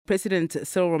President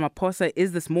Cyril Ramaphosa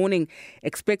is this morning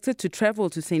expected to travel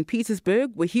to St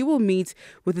Petersburg, where he will meet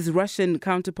with his Russian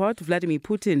counterpart, Vladimir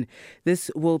Putin. This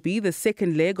will be the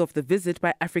second leg of the visit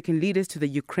by African leaders to the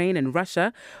Ukraine and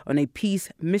Russia on a peace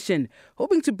mission,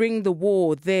 hoping to bring the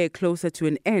war there closer to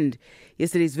an end.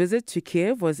 Yesterday's visit to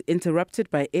Kyiv was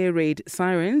interrupted by air raid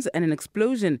sirens and an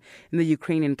explosion in the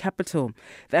Ukrainian capital.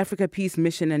 The Africa Peace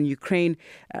Mission and Ukraine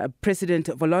President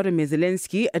Volodymyr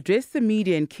Zelenskyy addressed the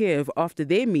media in Kyiv after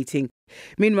their meeting.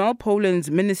 Meanwhile,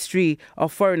 Poland's Ministry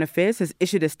of Foreign Affairs has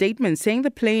issued a statement saying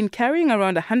the plane carrying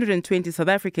around 120 South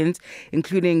Africans,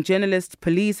 including journalists,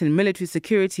 police and military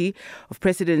security of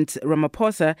President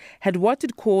Ramaphosa, had what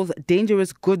it calls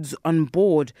dangerous goods on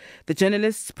board. The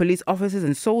journalists, police officers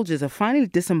and soldiers have finally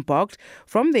disembarked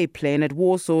from their plane at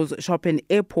Warsaw's Chopin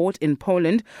airport in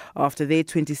Poland after their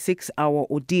 26-hour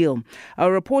ordeal.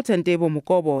 Our reporter Ntebo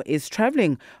Mokobo is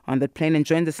travelling on that plane and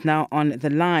joins us now on the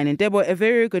line. Ntebo, a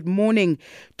very good morning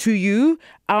to you,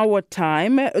 our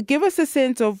time. Give us a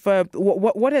sense of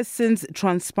what has since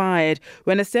transpired.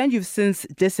 We understand you've since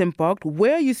disembarked.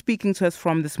 Where are you speaking to us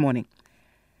from this morning?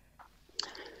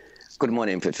 Good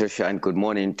morning, Patricia, and good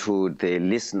morning to the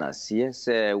listeners. Yes,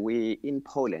 we in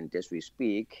Poland as we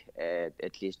speak.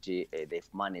 At least they've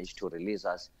managed to release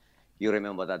us. You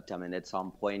remember that at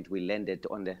some point we landed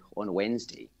on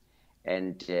Wednesday.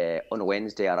 And on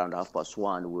Wednesday around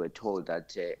 1:30, we were told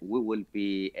that we will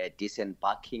be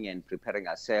disembarking and preparing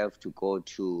ourselves to go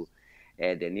to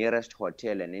the nearest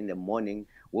hotel. And in the morning,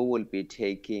 we will be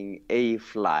taking a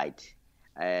flight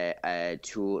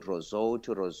to Warsaw.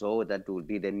 That will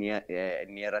be the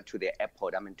nearer to the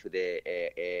airport, to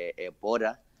the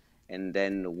border. And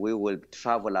then we will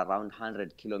travel around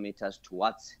 100 kilometers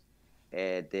towards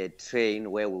the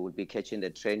train, where we will be catching the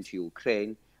train to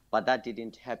Ukraine. But that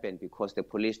didn't happen because the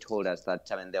police told us that,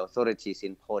 the authorities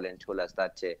in Poland told us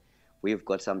that we've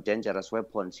got some dangerous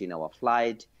weapons in our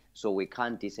flight, so we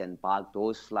can't disembark.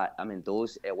 Those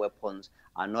weapons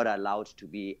are not allowed to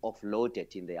be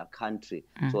offloaded in their country.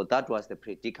 So that was the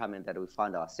predicament that we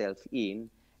found ourselves in.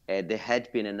 There had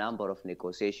been a number of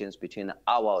negotiations between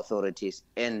our authorities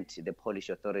and the Polish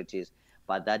authorities,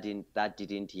 but that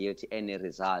didn't yield any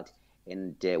result.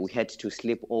 And we had to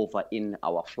sleep over in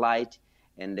our flight.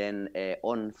 And then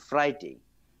on Friday,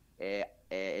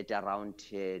 at around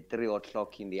 3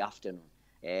 o'clock in the afternoon,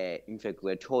 in fact,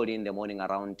 we were told in the morning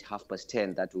around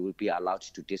 10:30 that we would be allowed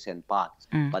to disembark.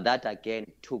 But that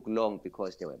again took long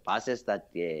because there were buses that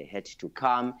had to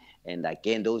come. And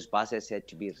again, those buses had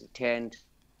to be returned.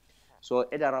 So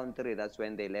at around 3, that's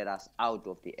when they let us out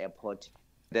of the airport.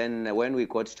 Then when we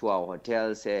got to our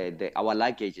hotels, our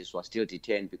luggages were still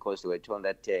detained because they were told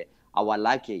that our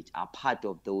luggage are part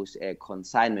of those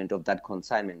consignment,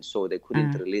 so they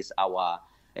couldn't release our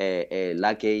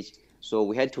luggage. So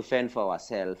we had to fend for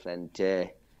ourselves, and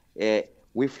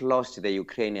we've lost the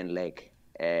Ukrainian leg.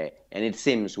 And it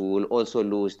seems we will also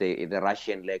lose the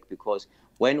Russian leg, because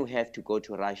when we have to go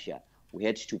to Russia, we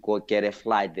had to go get a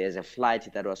flight. There's a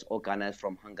flight that was organized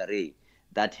from Hungary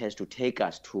that has to take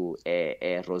us to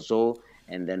Warsaw,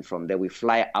 and then from there we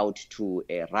fly out to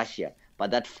Russia. But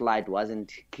that flight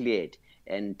wasn't cleared,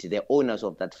 and the owners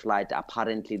of that flight,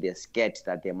 apparently they're scared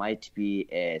that they might be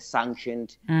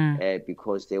sanctioned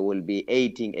because they will be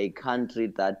aiding a country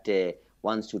that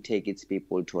wants to take its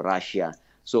people to Russia.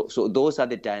 So those are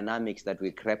the dynamics that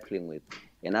we're grappling with.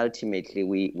 And ultimately,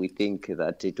 we think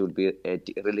that it will be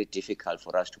really difficult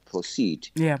for us to proceed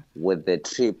with the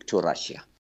trip to Russia.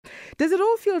 Does it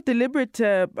all feel deliberate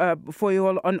for you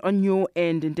all on your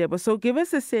end, Ntebo? So give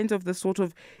us a sense of the sort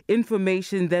of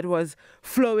information that was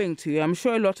flowing to you. I'm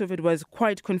sure a lot of it was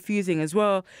quite confusing as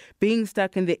well, being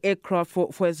stuck in the aircraft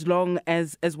for as long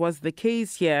as was the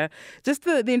case here. Just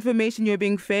the information you're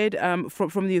being fed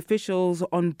from the officials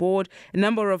on board. A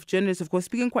number of journalists, of course,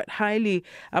 speaking quite highly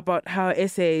about how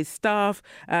SAA staff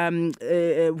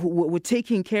were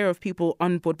taking care of people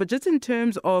on board. But just in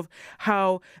terms of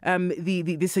how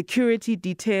the security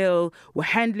detail were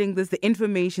handling this, the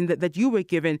information that you were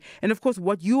given, and of course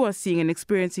what you are seeing and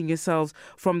experiencing yourselves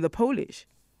from the Polish.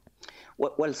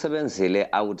 Well, Sebenzile,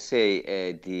 I would say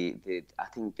I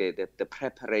think the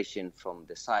preparation from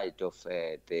the side of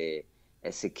the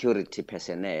security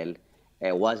personnel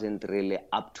wasn't really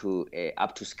up to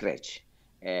scratch,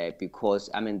 because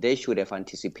they should have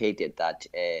anticipated that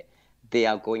they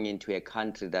are going into a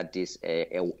country that is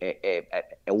a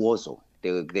war zone.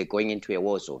 They're going into a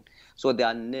war zone. So there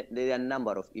are a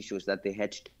number of issues that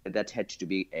had to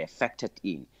be factored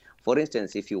in. For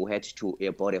instance, if you had to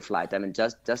board a flight, I mean,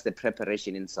 just the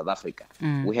preparation in South Africa,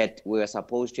 we were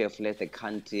supposed to have left the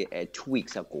country 2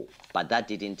 weeks ago, but that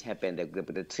didn't happen.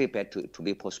 The trip had to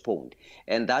be postponed,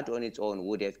 and that on its own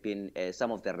would have been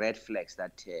some of the red flags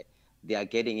that they are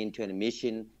getting into a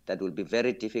mission that will be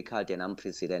very difficult and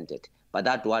unprecedented. But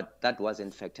that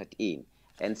wasn't factored in.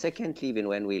 And secondly, even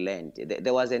when we landed,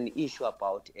 there was an issue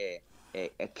about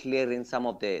clearing some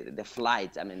of the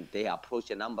flights. I mean, they approached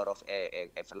a number of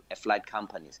flight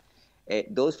companies.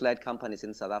 Those flight companies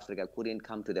in South Africa couldn't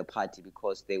come to the party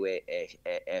because they were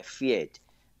feared.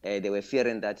 They were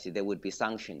fearing that they would be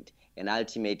sanctioned. And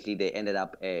ultimately, they ended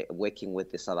up working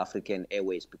with the South African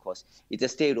Airways because it's a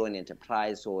state-owned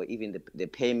enterprise, so even the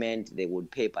payment they would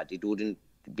pay, but it wouldn't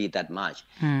be that much.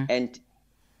 And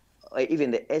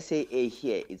even the SAA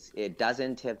here, it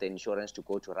doesn't have the insurance to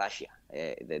go to Russia.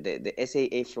 The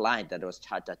SAA flight that was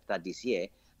chartered this year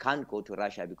can't go to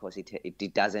Russia because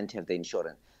it doesn't have the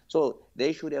insurance. So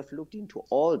they should have looked into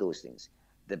all those things.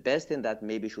 The best thing that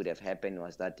maybe should have happened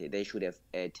was that they should have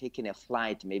taken a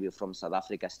flight maybe from South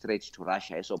Africa straight to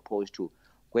Russia, as opposed to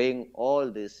going all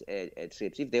these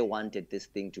trips. If they wanted this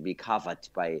thing to be covered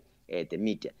by the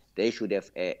media, they should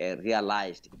have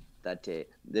realized that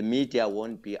the media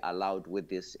won't be allowed with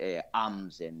these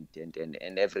arms and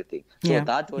everything. So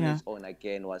that on its own,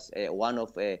 again, was one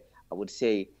of, I would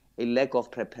say, a lack of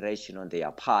preparation on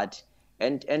their part.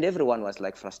 And everyone was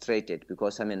like frustrated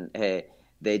because, I mean,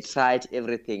 they tried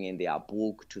everything in their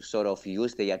book to sort of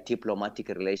use their diplomatic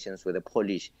relations with the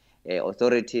Polish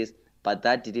authorities, but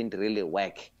that didn't really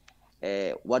work.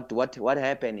 What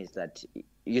happened is that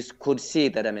you could see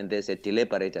that, I mean, there's a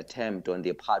deliberate attempt on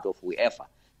the part of whoever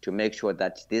to make sure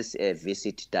that this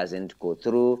visit doesn't go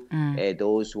through.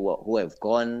 Those who have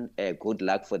gone, good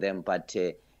luck for them, but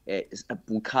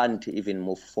we can't even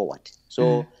move forward.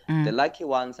 So the lucky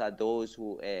ones are those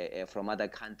who from other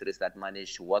countries that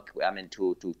managed to work, I mean,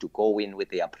 to go in with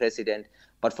their president.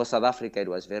 But for South Africa, it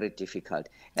was very difficult.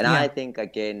 And I think,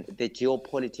 again, the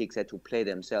geopolitics had to play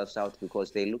themselves out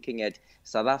because they're looking at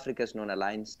South Africa's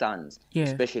non-aligned stance,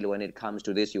 especially when it comes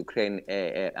to this Russia-Ukraine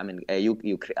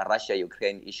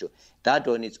issue. That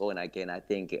on its own, again, I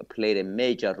think played a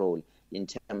major role in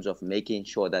terms of making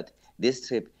sure that this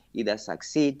trip either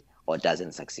succeed or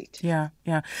doesn't succeed.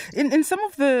 In some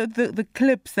of the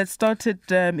clips that started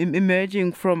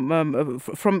emerging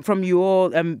from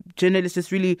your journalists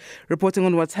just really reporting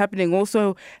on what's happening,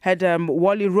 also had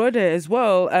Wally Rode as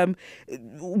well.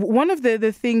 One of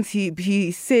the things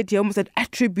he said, he almost said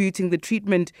attributing the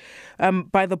treatment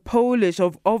by the Polish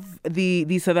of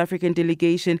the South African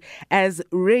delegation as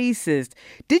racist.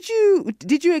 Did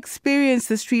you experience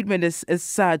this treatment as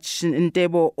such,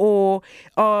 Ntebo,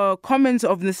 or comments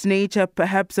of this nature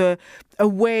perhaps a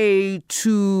way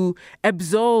to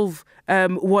absolve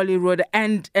Wally Rode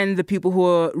and the people who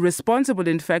are responsible,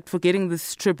 in fact, for getting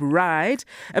this trip right,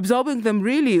 absolving them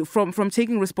really from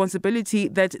taking responsibility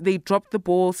that they dropped the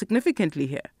ball significantly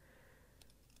here?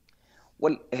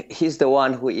 Well, he's the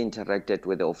one who interacted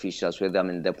with the officials, with them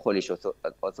and the Polish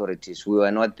authorities. We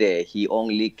were not there. He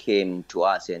only came to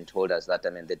us and told us that, I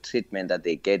mean, the treatment that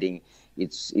they're getting,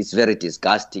 it's very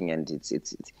disgusting, and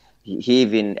he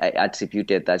even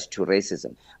attributed that to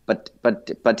racism.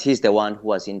 But he's the one who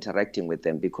was interacting with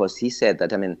them, because he said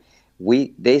that, I mean,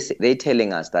 they're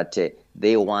telling us that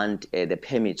they want the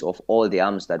permits of all the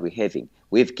arms that we're having.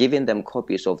 We've given them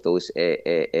copies of those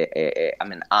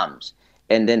arms.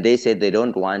 And then they said they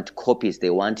don't want copies. They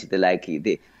want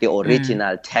the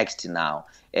original text now.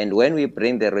 And when we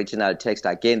bring the original text,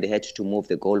 again, they had to move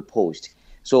the goalpost.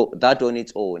 So that on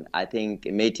its own, I think,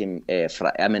 made him,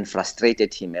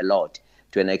 frustrated him a lot,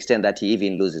 to an extent that he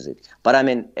even loses it. But I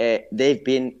mean, they've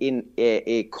been in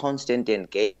a constant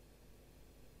engagement.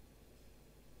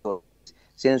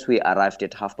 Since we arrived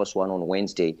at 1:30 on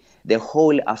Wednesday, the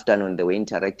whole afternoon they were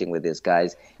interacting with these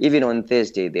guys. Even on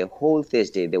Thursday, the whole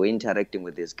Thursday, they were interacting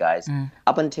with these guys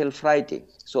up until Friday.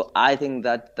 So I think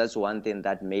that's one thing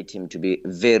that made him to be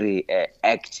very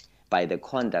irked by the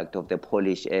conduct of the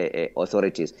Polish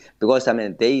authorities. Because, I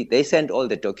mean, they sent all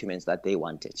the documents that they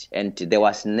wanted. And there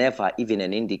was never even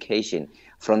an indication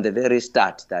from the very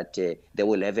start that they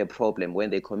will have a problem when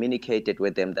they communicated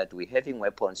with them that we're having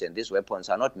weapons, and these weapons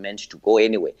are not meant to go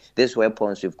anywhere. These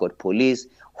weapons, we've got police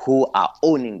who are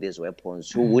owning these weapons,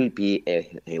 who will be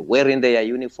wearing their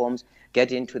uniforms,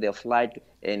 get into their flight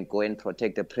and go and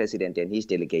protect the president and his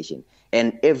delegation.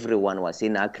 And everyone was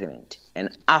in agreement.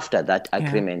 And after that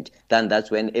agreement, then that's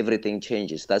when everything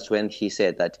changes. That's when he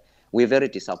said that We're very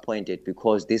disappointed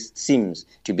because this seems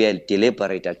to be a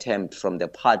deliberate attempt from the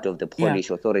part of the Polish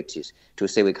authorities to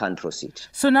say we can't proceed.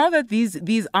 So now that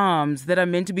these arms that are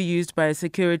meant to be used by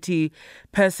security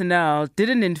personnel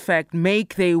didn't in fact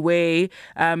make their way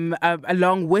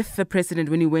along with the president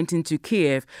when he went into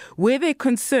Kyiv, were there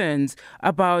concerns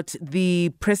about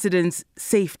the president's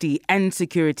safety and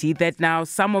security that now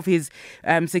some of his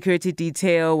security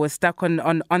detail was stuck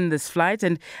on this flight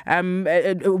and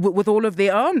with all of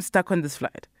their arms stuck on this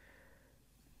flight?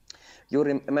 You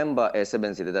remember,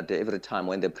 Sebenzile, that every time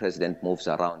when the president moves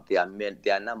around, there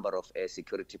are a number of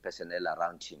security personnel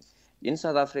around him. In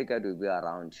South Africa, it will be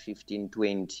around 15,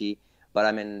 20. But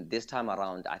I mean, this time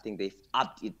around, I think they've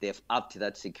upped it. They've upped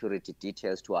that security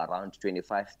details to around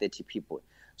 25, 30 people.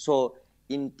 So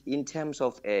in terms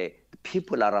of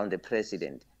people around the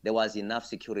president, there was enough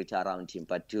security around him.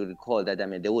 But to recall that, I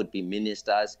mean, there would be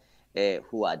ministers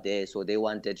who are there, so they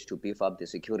wanted to beef up the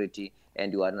security,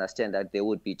 and you understand that there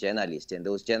would be journalists, and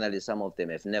those journalists, some of them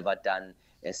have never done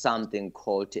something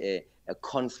called a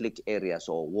conflict areas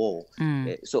or war.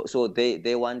 So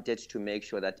they wanted to make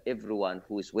sure that everyone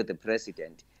who is with the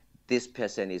president, this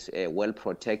person is well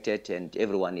protected and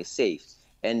everyone is safe.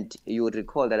 And you would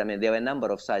recall that, I mean, there were a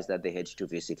number of sites that they had to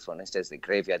visit. For instance, the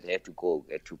graveyard, they had to go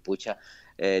to Butcher,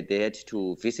 they had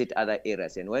to visit other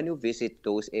areas. And when you visit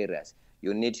those areas,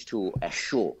 you need to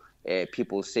assure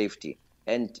people's safety.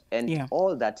 And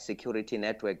all that security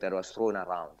network that was thrown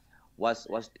around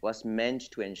was meant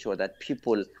to ensure that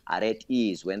people are at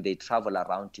ease when they travel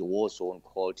around a war zone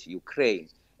called Ukraine.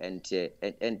 And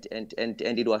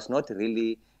it was not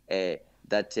really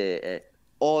that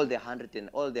all the 100 and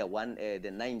all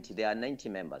the 90, there are 90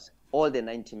 members. All the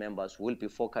 90 members will be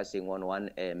focusing on one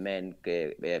man,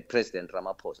 President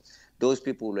Ramaphosa. Those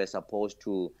people were supposed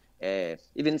to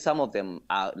even some of them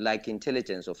are like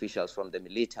intelligence officials from the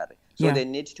military. So they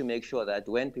need to make sure that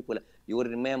when people, you will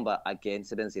remember again,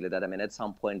 that I mean, at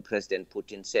some point, President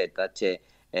Putin said that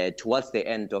towards the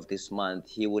end of this month,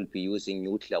 he will be using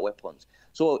nuclear weapons.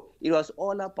 So it was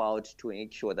all about to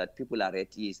make sure that people are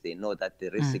at ease. They know that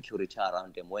there is security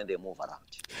around them when they move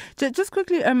around. Just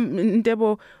quickly,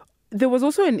 Ntebo, there was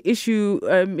also an issue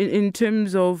in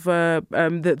terms of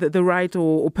the right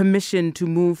or permission to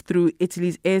move through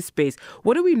Italy's airspace.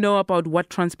 What do we know about what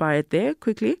transpired there,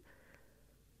 quickly?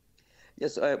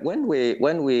 Yes, when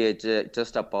we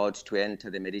just about to enter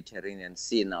the Mediterranean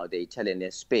Sea now, the Italian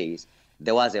airspace,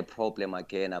 there was a problem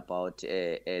again about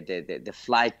the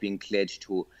flight being cleared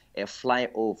to fly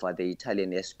over the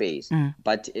Italian airspace.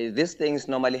 But these things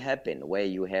normally happen where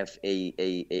you have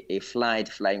a flight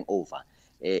flying over.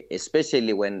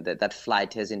 Especially when that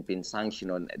flight hasn't been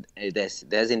sanctioned on, there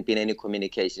hasn't been any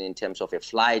communication in terms of a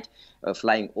flight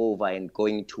flying over and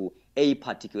going to a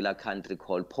particular country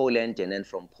called Poland, and then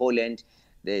from Poland,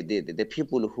 the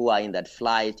people who are in that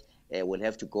flight will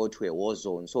have to go to a war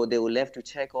zone. So they will have to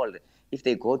check if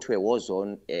they go to a war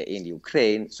zone in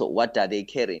Ukraine, so what are they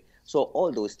carrying? So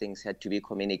all those things had to be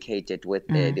communicated with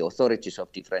the authorities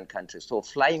of different countries. So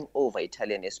flying over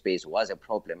Italian airspace was a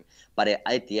problem. But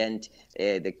at the end,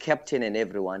 the captain and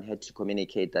everyone had to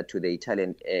communicate that to the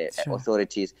Italian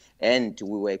authorities. And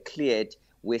we were cleared.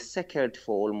 We circled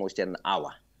for almost an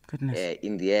hour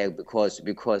in the air because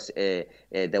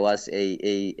there was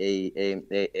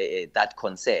that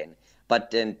concern.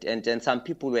 But and some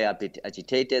people were a bit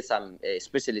agitated.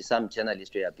 Especially some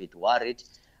journalists were a bit worried.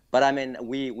 But I mean,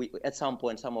 we at some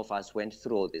point, some of us went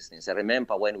through all these things. I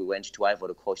remember when we went to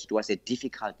Ivory Coast, it was a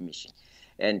difficult mission.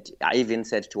 And I even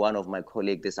said to one of my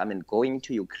colleagues this, I mean, going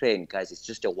to Ukraine, guys, it's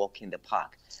just a walk in the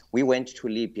park. We went to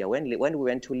Libya. When we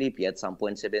went to Libya at some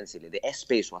point, the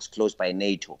airspace was closed by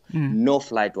NATO. No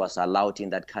flight was allowed in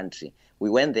that country. We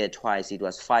went there twice. It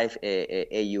was 5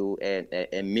 AU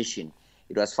mission.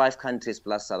 It was 5 countries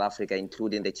plus South Africa,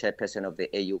 including the chairperson of the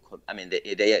AU.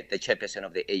 The chairperson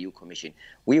of the AU Commission.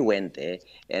 We went there,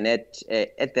 and at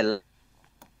the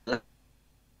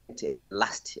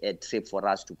last trip for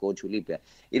us to go to Libya,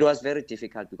 it was very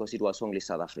difficult because it was only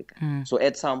South Africa. So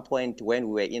at some point when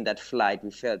we were in that flight,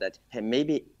 we felt that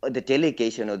maybe the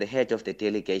delegation or the head of the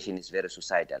delegation is very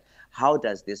suicidal. How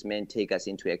does this man take us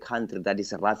into a country that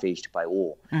is ravaged by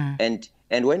war?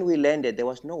 And when we landed, there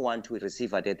was no one to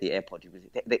receive us at the airport.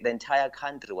 The entire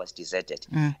country was deserted.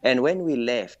 And when we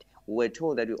left, we were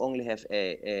told that we only have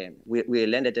we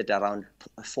landed at around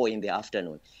 4 in the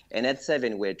afternoon. And at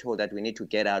 7, we were told that we need to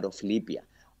get out of Libya.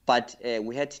 But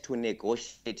we had to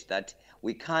negotiate that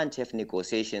we can't have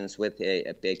negotiations with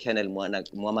Colonel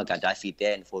Muammar Gaddafi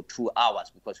then for 2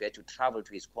 hours because we had to travel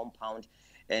to his compound.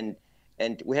 And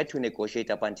we had to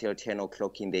negotiate up until 10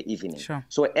 o'clock in the evening.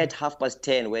 So at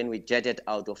 10:30, when we jetted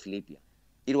out of Libya,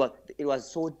 it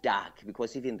was so dark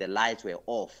because even the lights were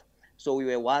off. So we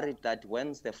were worried that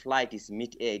once the flight is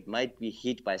mid-air, it might be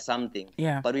hit by something.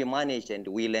 Yeah. But we managed and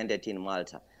we landed in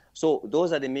Malta. So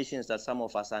those are the missions that some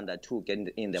of us undertook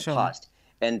in the past.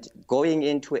 And going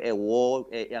into a war,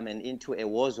 into a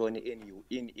war zone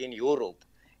in Europe,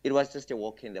 it was just a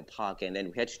walk in the park. And then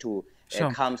we had to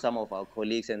calm some of our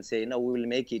colleagues and say, no, we will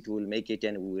make it,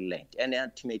 and we will land. And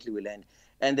ultimately we land.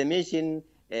 And the mission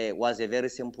was a very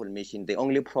simple mission. The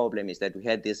only problem is that we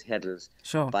had these hurdles.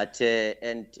 But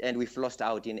and we've lost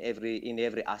out in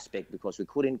every aspect because we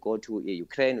couldn't go to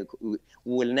Ukraine. We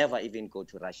will never even go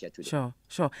to Russia today.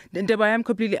 Sure. Ntebo, I am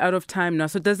completely out of time now.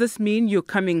 So does this mean you're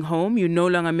coming home? You're no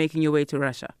longer making your way to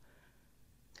Russia?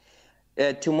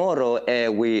 Tomorrow,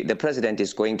 the president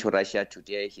is going to Russia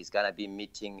today. He's going to be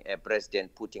meeting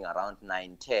President Putin around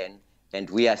 9:10. And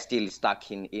we are still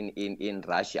stuck in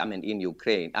Russia, in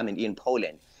Ukraine, in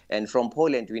Poland. And from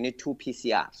Poland, we need 2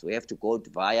 PCRs. We have to go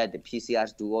via the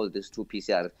PCRs, do all these 2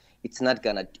 PCRs. It's not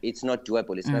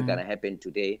doable. It's not gonna happen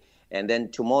today. And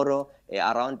then tomorrow,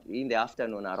 around in the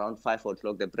afternoon, around 5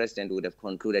 o'clock, the president would have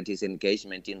concluded his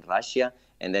engagement in Russia,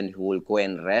 and then he will go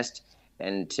and rest.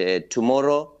 And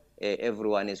tomorrow,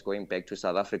 everyone is going back to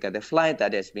South Africa. The flight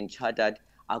that has been chartered,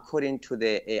 according to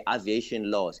the aviation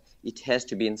laws, it has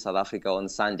to be in South Africa on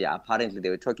Sunday. Apparently, they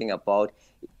were talking about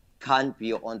it can't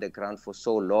be on the ground for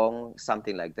so long,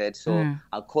 something like that. So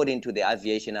according to the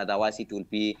aviation, otherwise it will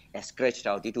be scratched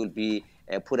out. It will be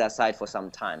put aside for some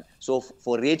time. So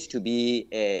for it to be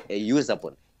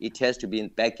usable, it has to be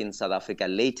back in South Africa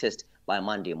latest by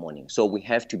Monday morning. So we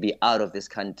have to be out of this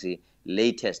country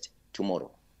latest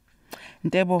tomorrow.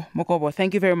 Ntebo Mokobo,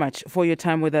 thank you very much for your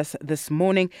time with us this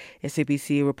morning.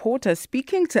 SABC reporter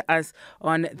speaking to us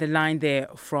on the line there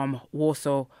from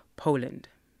Warsaw, Poland.